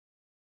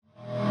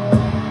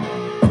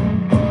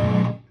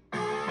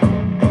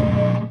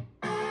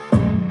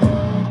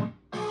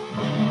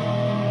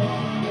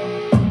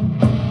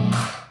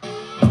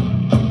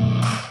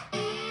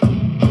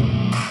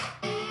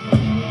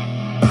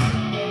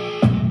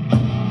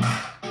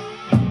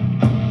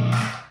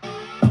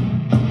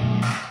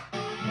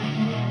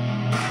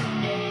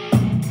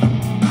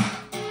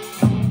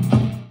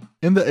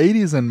In the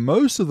 80s and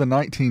most of the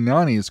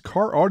 1990s,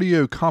 car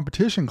audio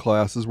competition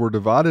classes were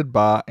divided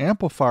by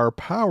amplifier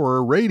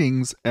power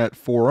ratings at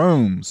 4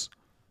 ohms.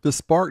 This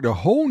sparked a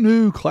whole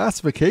new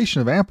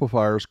classification of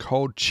amplifiers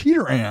called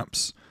cheater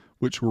amps,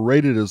 which were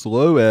rated as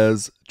low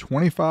as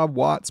 25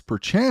 watts per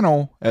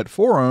channel at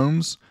 4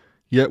 ohms,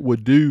 yet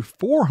would do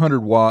 400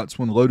 watts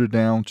when loaded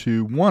down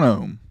to 1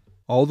 ohm.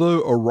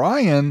 Although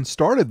Orion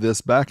started this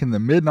back in the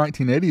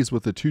mid-1980s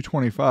with the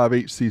 225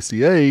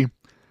 HCCA,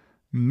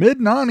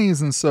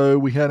 mid-90s and so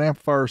we had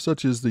amplifiers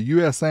such as the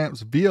US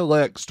Amps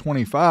VLX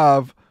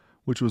 25,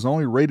 which was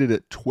only rated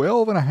at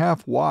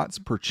 12.5 watts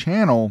per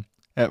channel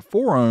at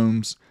 4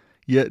 ohms,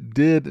 yet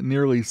did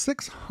nearly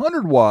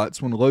 600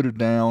 watts when loaded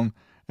down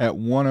at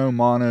 1 ohm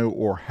mono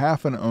or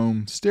half an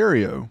ohm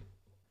stereo.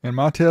 And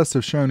my tests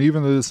have shown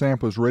even though this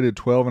amp was rated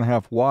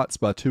 12.5 watts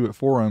by 2 at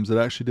 4 ohms, it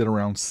actually did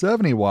around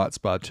 70 watts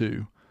by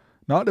 2.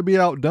 Not to be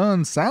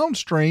outdone,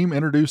 Soundstream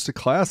introduced a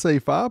Class A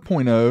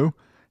 5.0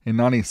 in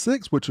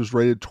 96, which was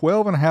rated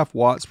 12.5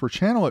 watts per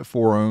channel at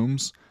 4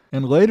 ohms,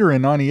 and later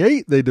in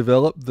 98 they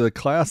developed the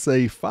Class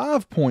A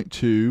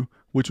 5.2,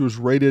 which was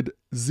rated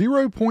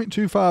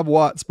 0.25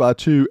 watts by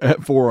 2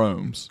 at 4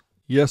 ohms.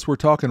 Yes, we're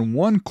talking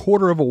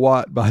 1/4 of a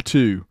watt by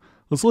 2.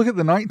 Let's look at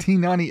the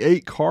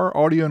 1998 Car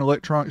Audio and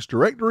Electronics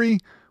Directory.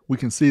 We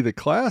can see the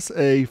Class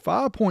A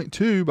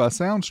 5.2 by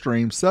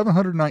Soundstream,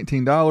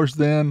 $719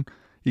 then,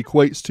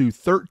 equates to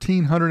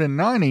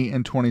 $1,390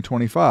 in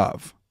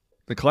 2025.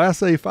 The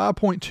Class A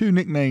 5.2,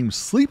 nicknamed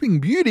Sleeping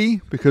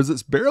Beauty because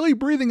it's barely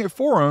breathing at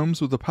 4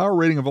 ohms with a power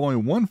rating of only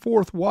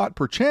 1/4 watt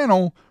per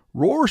channel,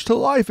 roars to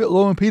life at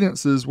low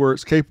impedances where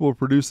it's capable of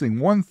producing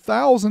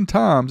 1,000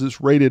 times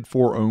its rated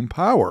 4 ohm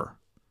power.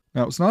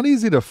 Now, it's not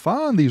easy to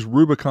find these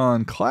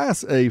Rubicon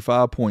Class A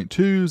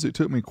 5.2s. It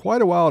took me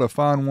quite a while to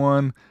find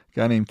one. A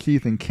guy named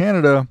Keith in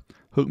Canada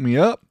hooked me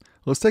up.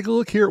 Let's take a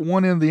look here at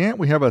one end of the amp.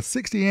 We have a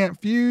 60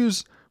 amp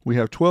fuse. We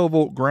have 12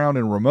 volt ground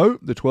and remote.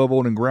 The 12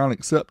 volt and ground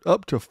accept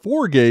up to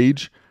 4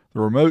 gauge.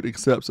 The remote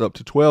accepts up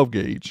to 12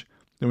 gauge.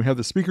 Then we have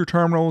the speaker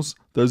terminals.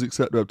 Those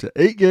accept up to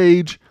 8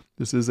 gauge.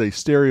 This is a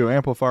stereo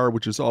amplifier,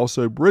 which is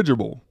also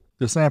bridgeable.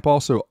 This amp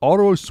also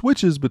auto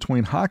switches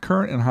between high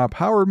current and high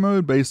power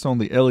mode based on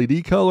the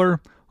LED color.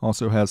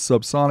 Also has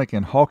subsonic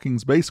and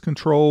Hawkins bass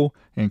control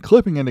and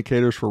clipping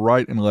indicators for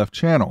right and left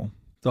channel.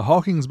 The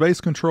Hawkins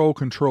bass control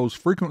controls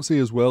frequency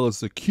as well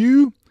as the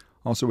Q.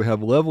 Also, we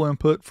have level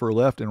input for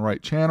left and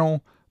right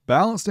channel,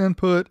 balanced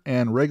input,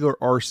 and regular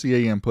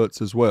RCA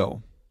inputs as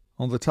well.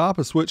 On the top,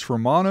 a switch for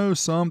mono,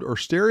 summed, or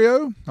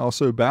stereo.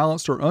 Also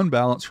balanced or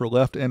unbalanced for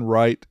left and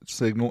right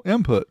signal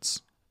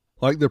inputs.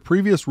 Like the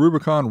previous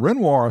Rubicon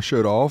Renoir I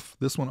showed off,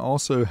 this one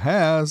also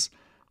has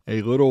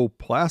a little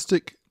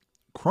plastic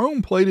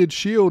chrome-plated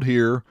shield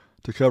here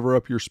to cover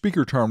up your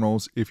speaker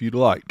terminals if you'd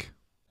like.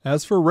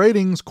 As for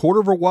ratings,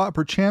 1/4 watt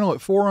per channel at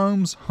 4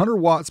 ohms, 100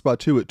 watts by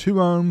 2 at 2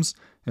 ohms,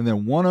 and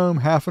then 1 ohm,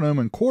 half an ohm,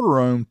 and 1/4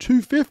 ohm,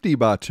 250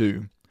 by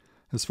 2.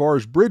 As far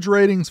as bridge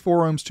ratings,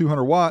 4 ohms,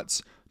 200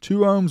 watts, 2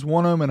 ohms,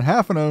 1 ohm, and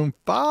half an ohm,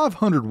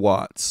 500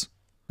 watts.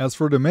 As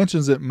for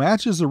dimensions, it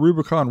matches the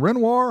Rubicon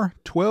Renoir,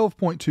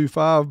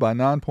 12.25 by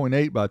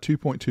 9.8 by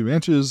 2.2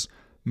 inches.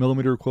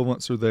 Millimeter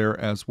equivalents are there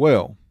as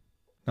well.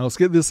 Now let's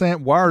get this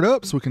amp wired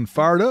up so we can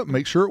fire it up and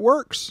make sure it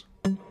works.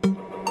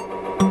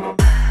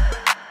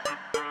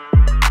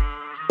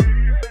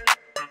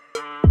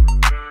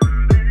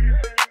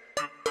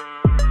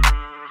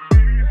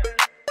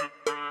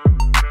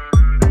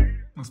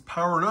 Let's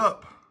power it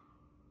up.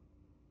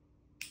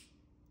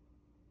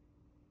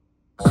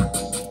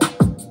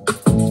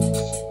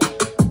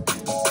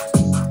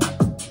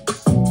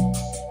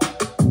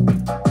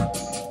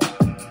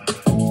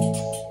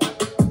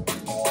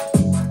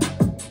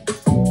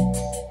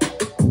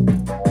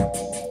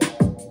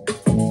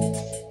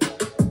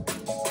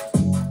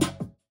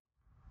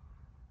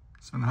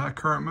 It's in high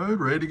current mode,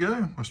 ready to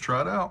go. Let's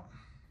try it out.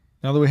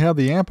 Now that we have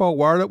the amp all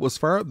wired up, let's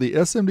fire up the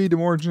SMD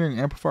Demoriginating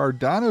Amplifier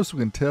dyno so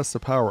we can test the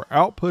power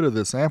output of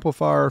this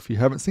amplifier. If you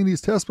haven't seen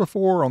these tests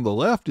before, on the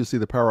left you'll see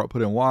the power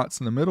output in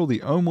watts. In the middle,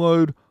 the ohm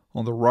load.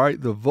 On the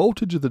right, the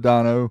voltage of the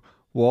dyno.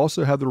 We'll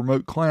also have the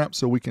remote clamp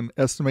so we can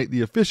estimate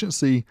the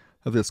efficiency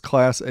of this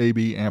Class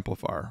AB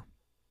amplifier.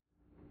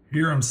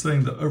 Here I'm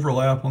setting the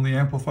overlap on the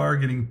amplifier,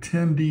 getting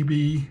 10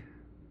 dB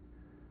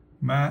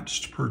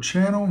matched per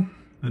channel,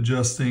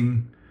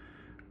 adjusting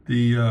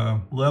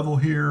the level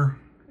here,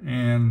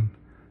 and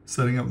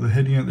setting up the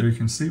head unit. There you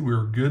can see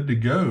we're good to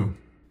go.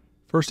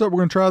 First up, we're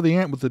going to try the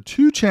amp with the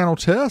 2-channel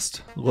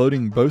test,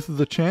 loading both of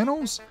the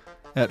channels.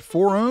 At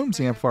 4 ohms,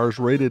 the amplifier is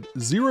rated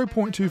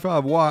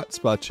 0.25 watts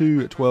by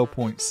 2 at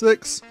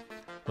 12.6.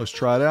 Let's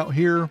try it out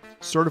here.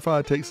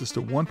 Certified takes us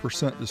to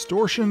 1%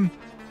 distortion.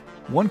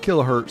 1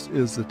 kilohertz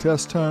is the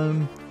test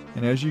tone,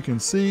 and as you can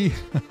see,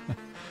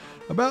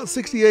 about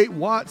 68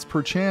 watts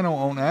per channel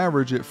on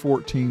average at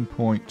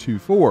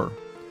 14.24.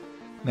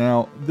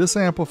 Now, this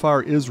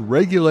amplifier is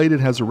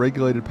regulated, has a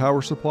regulated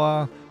power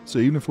supply, so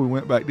even if we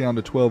went back down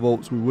to 12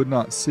 volts, we would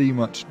not see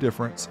much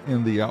difference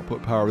in the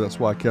output power. That's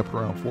why I kept it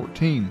around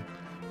 14.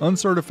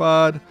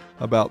 Uncertified,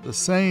 about the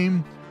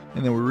same.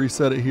 and then we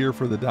reset it here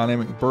for the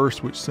dynamic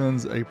burst, which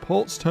sends a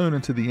pulse tone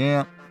into the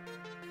amp.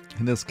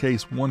 In this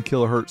case, 1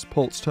 kilohertz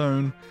pulse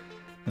tone.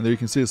 And there you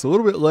can see it's a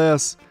little bit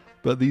less,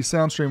 but these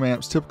Soundstream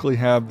amps typically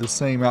have the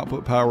same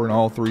output power in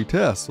all 3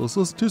 tests. So let's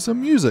listen to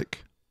some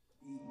music.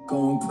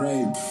 Going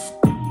crazy.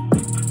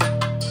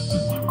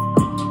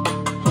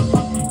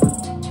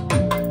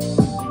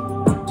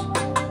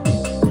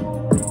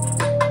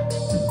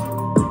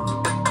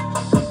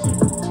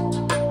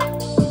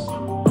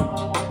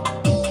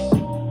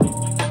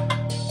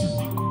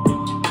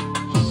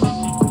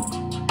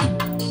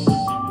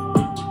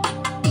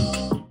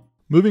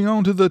 Moving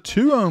on to the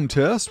 2 ohm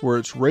test, where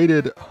it's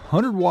rated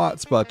 100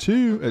 watts by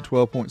 2 at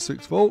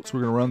 12.6 volts.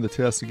 We're going to run the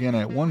test again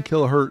at 1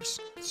 kilohertz.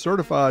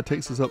 Certified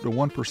takes us up to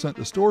 1%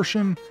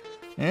 distortion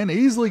and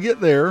easily get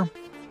there.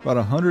 About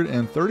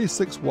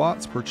 136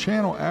 watts per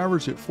channel,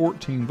 average at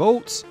 14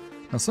 volts.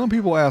 Now some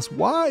people ask,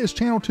 why is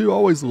channel 2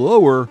 always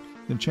lower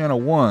than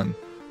channel 1?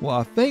 Well,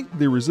 I think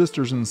the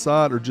resistors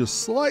inside are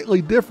just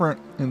slightly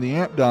different in the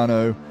amp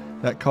dyno.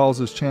 That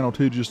causes channel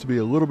 2 just to be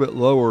a little bit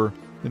lower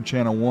than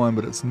channel 1,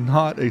 but it's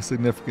not a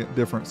significant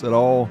difference at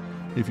all.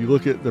 If you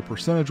look at the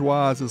percentage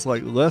wise, it's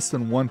like less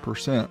than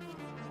 1%.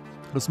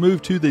 Let's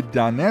move to the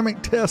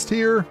dynamic test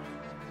here.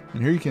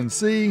 And here you can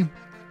see,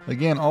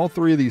 again, all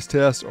 3 of these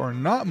tests are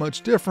not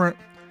much different,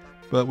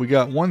 but we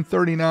got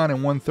 139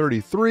 and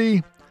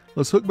 133.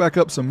 Let's hook back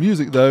up some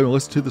music though and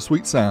listen to the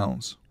sweet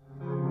sounds.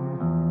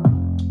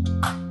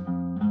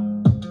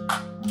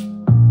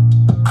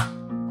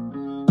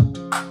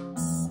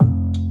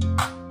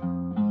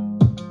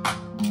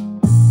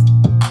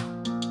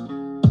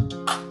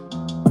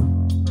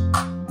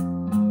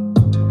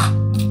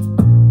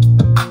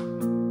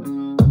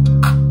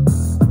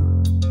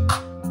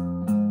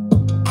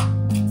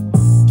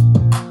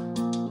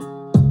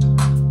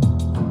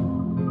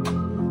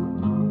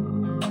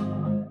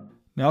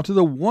 Now to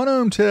the 1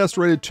 ohm test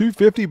rated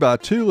 250 by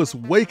 2. Let's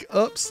wake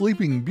up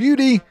Sleeping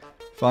Beauty.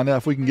 Find out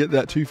if we can get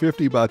that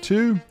 250 by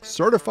 2.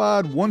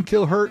 Certified 1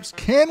 kilohertz.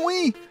 Can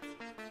we?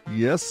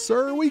 Yes,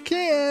 sir, we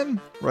can.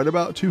 Right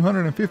about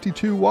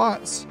 252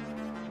 watts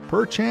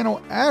per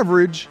channel,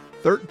 average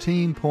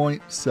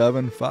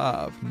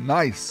 13.75.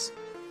 Nice.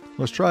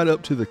 Let's try it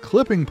up to the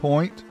clipping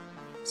point.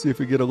 See if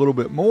we get a little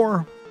bit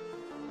more.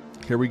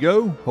 Here we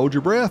go. Hold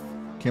your breath.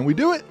 Can we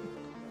do it?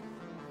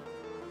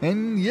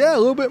 And yeah, a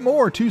little bit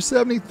more,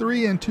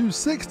 273 and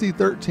 260,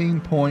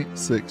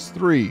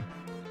 13.63.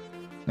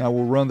 Now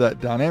we'll run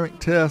that dynamic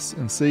test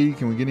and see,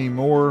 can we get any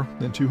more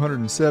than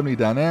 270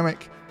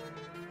 dynamic?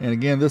 And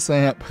again, this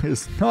amp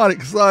is not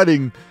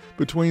exciting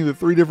between the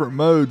 3 different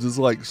modes. It's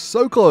like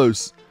so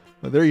close.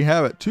 But there you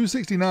have it,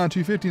 269,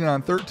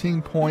 259,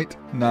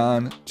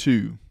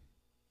 13.92.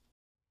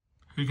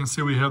 You can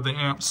see we have the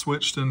amp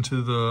switched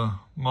into the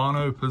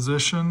mono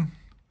position.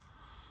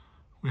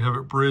 We have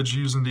it bridged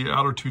using the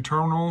outer 2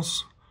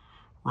 terminals.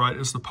 Right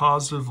is the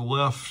positive,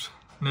 left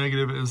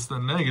negative is the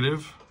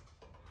negative.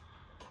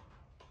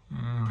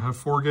 And we have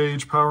 4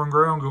 gauge power and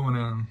ground going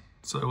in.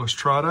 So let's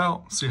try it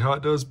out, see how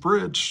it does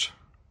bridged.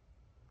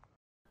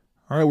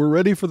 All right, we're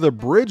ready for the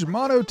bridge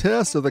mono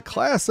test of the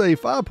Class A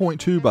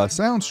 5.2 by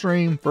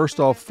Soundstream. First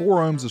off,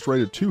 4 ohms is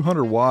rated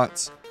 200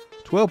 watts,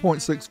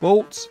 12.6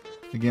 volts.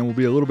 Again, we'll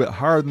be a little bit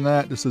higher than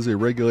that. This is a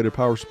regulated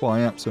power supply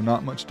amp, so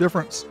not much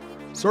difference.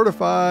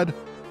 Certified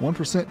 1%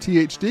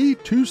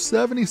 THD,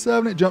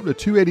 277, it jumped to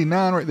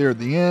 289 right there at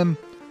the end.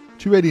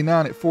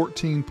 289 at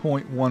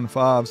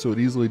 14.15, so it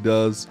easily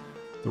does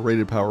the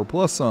rated power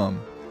plus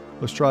some.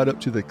 Let's try it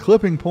up to the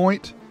clipping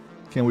point.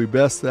 Can we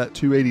best that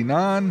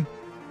 289?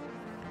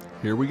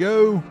 Here we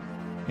go.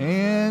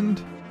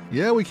 And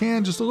yeah, we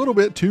can just a little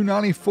bit,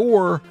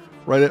 294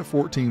 right at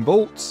 14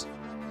 volts.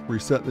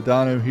 Reset the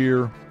dyno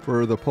here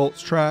for the pulse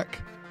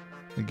track.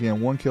 Again,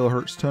 1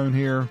 kilohertz tone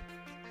here.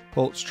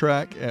 Pulse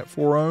track at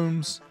 4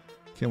 ohms.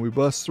 Can we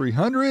bust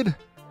 300?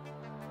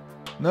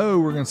 No,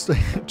 we're going to stay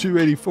at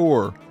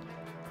 284.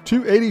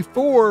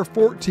 284,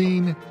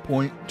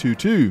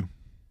 14.22.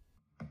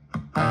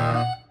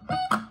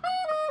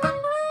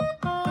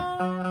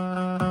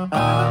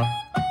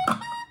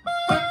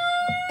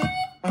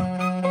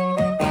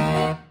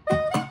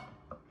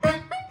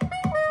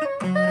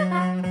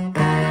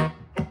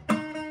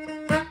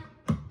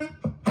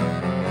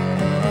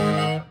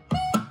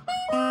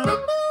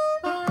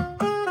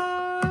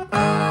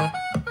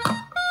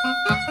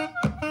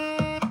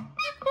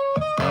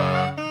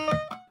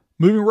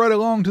 Moving right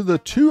along to the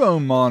 2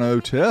 ohm mono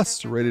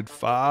test, rated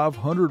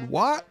 500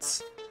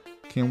 watts.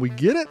 Can we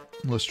get it?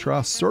 Let's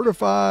try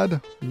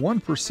certified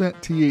 1%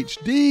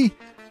 THD.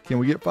 Can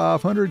we get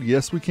 500?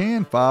 Yes, we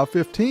can.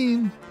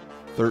 515,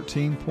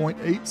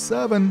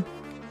 13.87.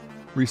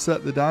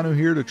 Reset the dyno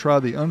here to try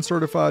the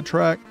uncertified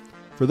track.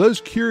 For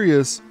those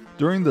curious,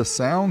 during the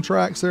sound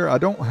tracks there, I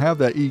don't have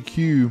that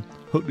EQ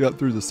hooked up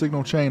through the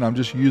signal chain. I'm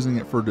just using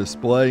it for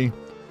display.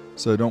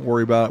 So don't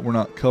worry about it. We're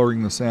not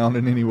coloring the sound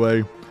in any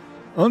way.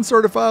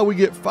 Uncertified, we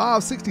get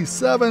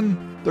 567,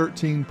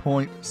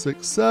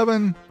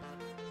 13.67.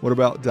 What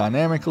about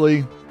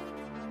dynamically?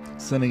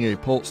 Sending a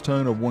pulse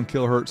tone of 1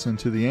 kilohertz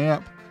into the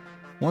amp.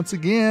 Once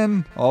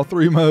again, all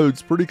three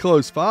modes pretty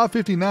close.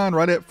 559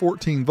 right at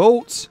 14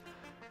 volts.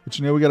 But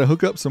you know, we got to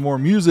hook up some more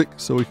music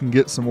so we can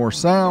get some more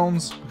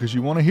sounds because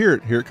you want to hear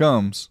it. Here it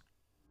comes.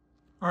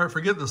 All right,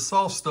 forget the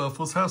soft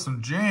stuff. Let's have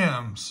some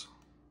jams.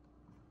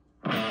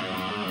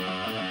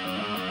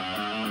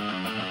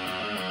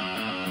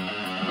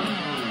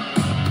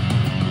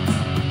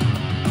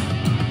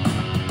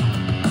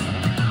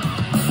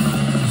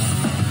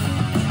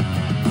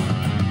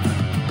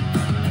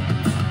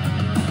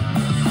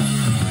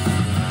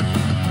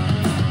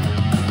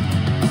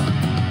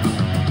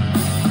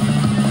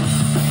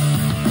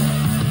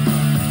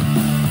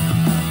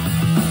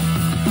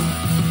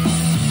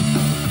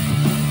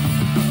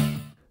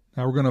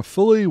 Now we're going to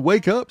fully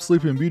wake up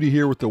Sleeping Beauty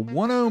here with the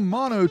 1 ohm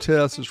mono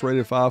test. It's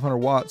rated 500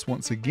 watts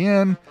once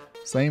again,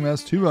 same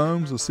as 2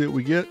 ohms. Let's see what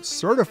we get.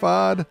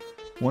 Certified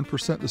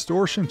 1%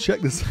 distortion. Check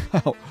this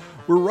out.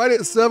 We're right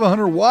at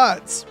 700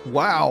 watts.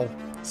 Wow.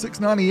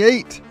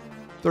 698,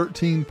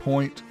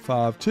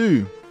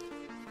 13.52.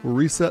 We'll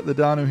reset the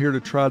dyno here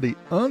to try the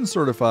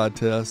uncertified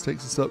test.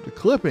 Takes us up to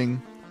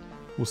clipping.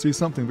 We'll see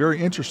something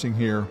very interesting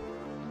here.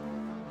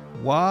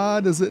 Why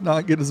does it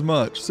not get as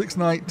much?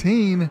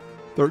 619,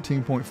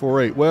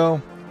 13.48. Well,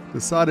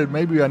 decided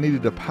maybe I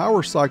needed to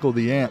power cycle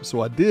the amp,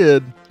 so I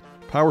did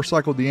power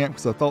cycle the amp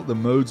because I thought the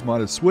modes might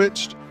have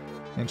switched,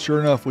 and sure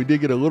enough we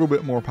did get a little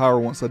bit more power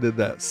once I did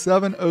that.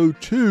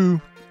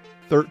 702,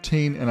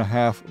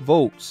 13.5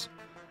 volts.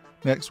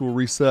 Next we'll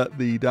reset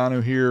the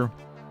dyno here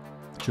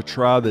to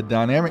try the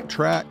dynamic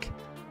track,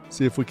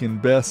 see if we can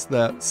best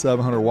that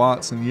 700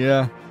 watts. And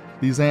yeah,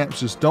 these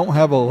amps just don't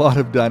have a lot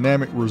of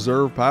dynamic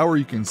reserve power.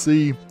 You can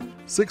see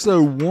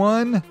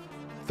 601,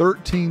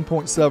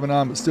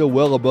 13.79, but still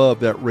well above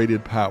that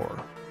rated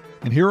power.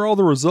 And here are all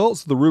the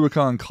results of the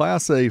Rubicon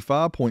Class A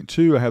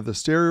 5.2. I have the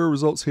stereo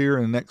results here,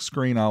 and the next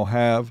screen I'll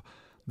have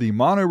the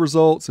mono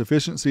results,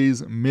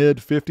 efficiencies mid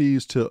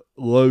 50s to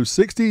low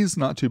 60s,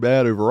 not too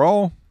bad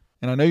overall.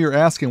 And I know you're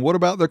asking, what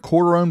about the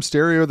 1/4 ohm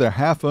stereo, the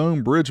 1/2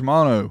 ohm bridge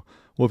mono?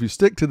 Well, if you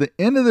stick to the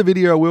end of the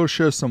video, I will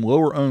show some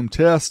lower ohm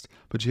tests,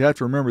 but you have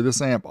to remember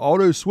this amp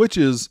auto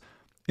switches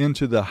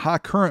into the high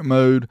current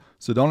mode,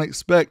 so don't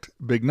expect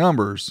big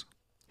numbers.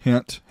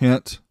 Hint,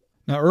 hint.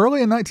 Now,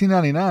 early in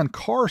 1999,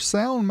 Car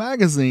Sound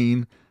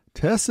magazine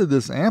tested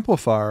this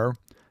amplifier,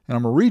 and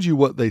I'm going to read you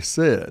what they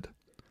said.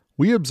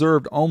 We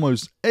observed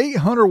almost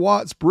 800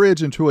 watts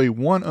bridge into a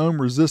 1 ohm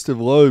resistive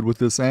load with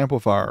this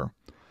amplifier.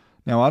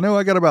 Now, I know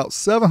I got about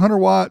 700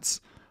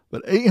 watts,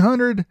 but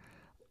 800,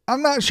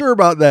 I'm not sure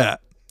about that.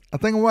 I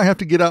think I might have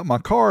to get out my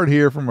card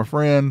here from a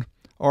friend,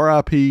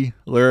 RIP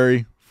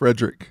Larry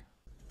Frederick.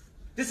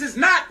 This is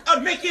not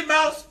a Mickey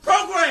Mouse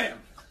program.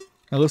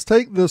 Now let's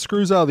take the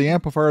screws out of the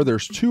amplifier.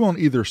 There's 2 on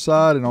either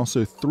side and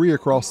also 3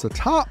 across the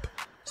top,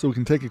 so we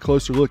can take a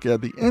closer look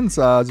at the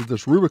insides of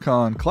this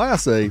Rubicon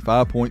Class A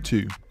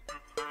 5.2.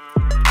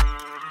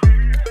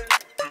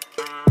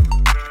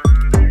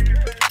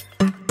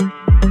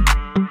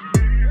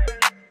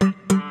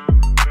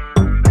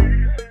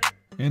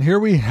 And here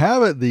we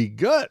have it, the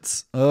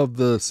guts of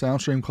the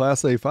Soundstream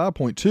Class A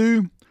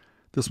 5.2.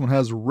 This one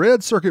has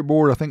red circuit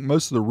board. I think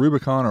most of the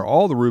Rubicon, or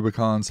all the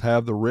Rubicons,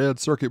 have the red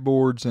circuit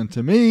boards. And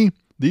to me,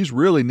 these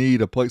really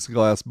need a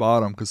plexiglass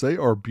bottom because they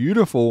are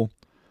beautiful.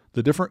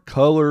 The different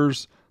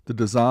colors, the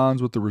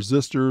designs with the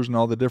resistors and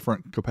all the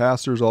different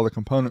capacitors, all the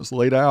components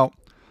laid out,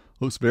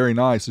 looks very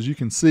nice. As you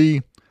can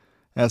see,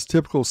 as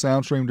typical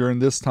Soundstream during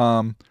this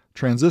time,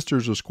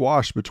 transistors are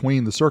squashed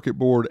between the circuit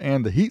board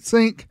and the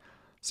heatsink.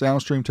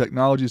 Soundstream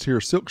Technologies here,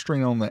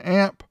 silkscreen on the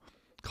amp.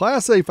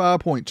 Class A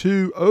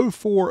 5.2,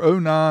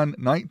 0409,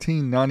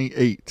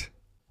 1998.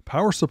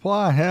 Power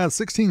supply has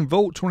 16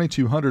 volt,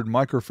 2200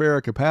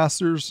 microfarad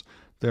capacitors.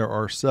 There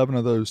are 7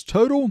 of those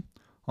total.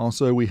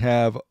 Also, we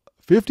have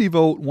 50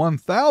 volt,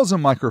 1000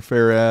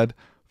 microfarad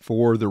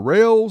for the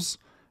rails.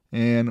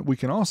 And we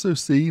can also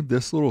see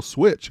this little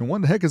switch. And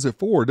what the heck is it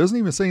for? It doesn't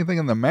even say anything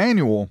in the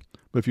manual.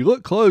 But if you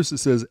look close, it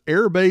says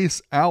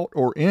Airbase out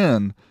or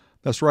in.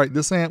 That's right,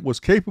 this amp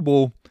was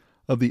capable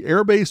of the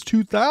Airbase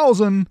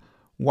 2000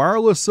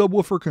 wireless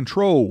subwoofer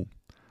control.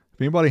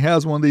 If anybody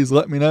has one of these,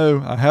 let me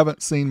know. I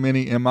haven't seen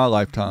many in my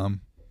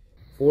lifetime.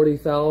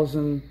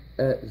 40,000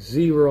 at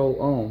 0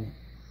 ohm.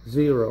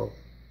 0.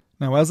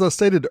 Now, as I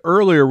stated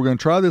earlier, we're going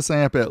to try this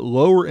amp at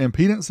lower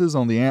impedances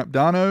on the amp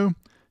dyno.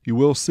 You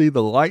will see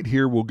the light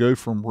here will go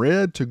from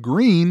red to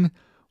green.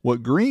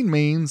 What green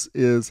means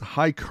is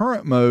high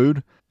current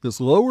mode.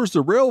 This lowers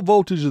the rail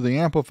voltage of the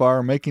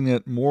amplifier, making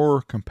it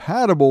more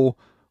compatible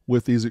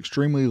with these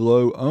extremely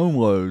low ohm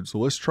loads. So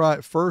let's try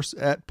it first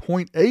at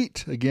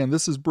 0.8. Again,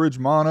 this is bridge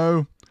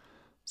mono,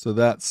 so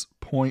that's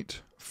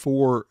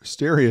 0.4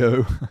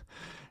 stereo.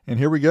 And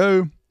here we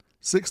go.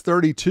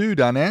 632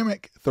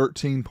 dynamic,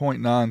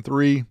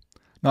 13.93.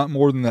 Not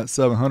more than that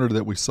 700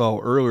 that we saw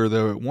earlier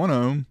though at 1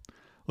 ohm.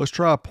 Let's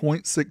try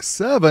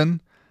 0.67.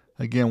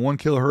 Again, 1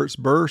 kilohertz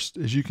burst.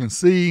 As you can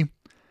see,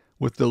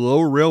 with the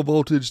lower rail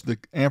voltage, the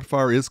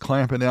amplifier is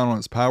clamping down on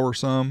its power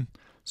some,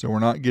 so we're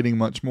not getting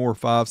much more.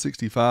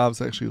 565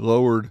 is actually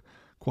lowered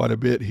quite a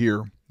bit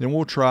here. Then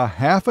we'll try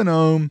 0.5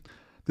 ohm.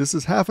 This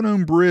is half an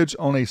ohm bridge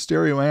on a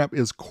stereo amp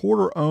is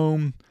quarter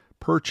ohm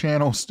per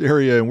channel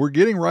stereo. And we're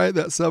getting right at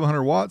that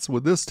 700 watts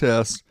with this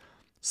test.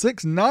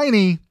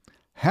 690,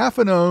 half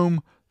an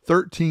ohm,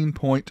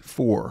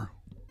 13.4.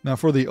 Now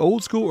for the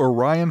old school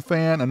Orion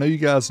fan, I know you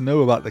guys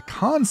know about the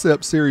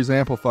Concept series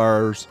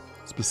amplifiers,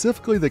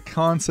 specifically the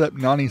Concept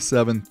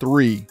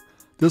 97.3.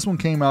 This one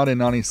came out in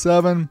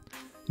 97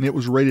 and it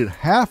was rated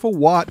half a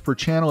watt per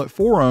channel at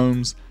 4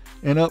 ohms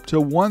and up to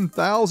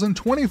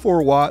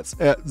 1024 watts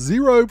at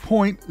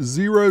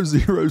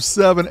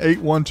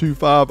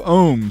 0.0078125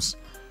 ohms.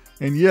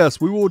 And yes,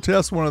 we will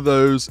test one of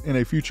those in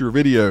a future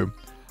video.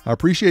 I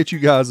appreciate you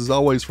guys as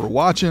always for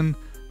watching.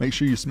 Make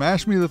sure you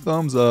smash me the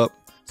thumbs up.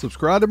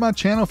 Subscribe to my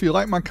channel if you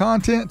like my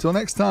content. Till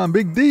next time,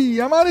 Big D,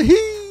 I'm out of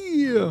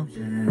here.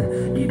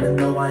 Even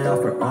though I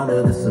offer all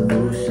of the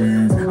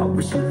solutions, I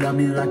wish you loved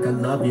me like I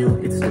love you.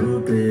 It's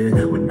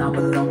stupid. When I'm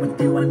alone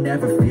with you, I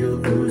never feel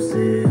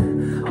lucid.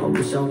 I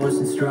wish I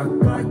wasn't struck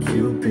by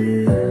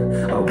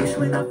Cupid. I wish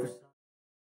when I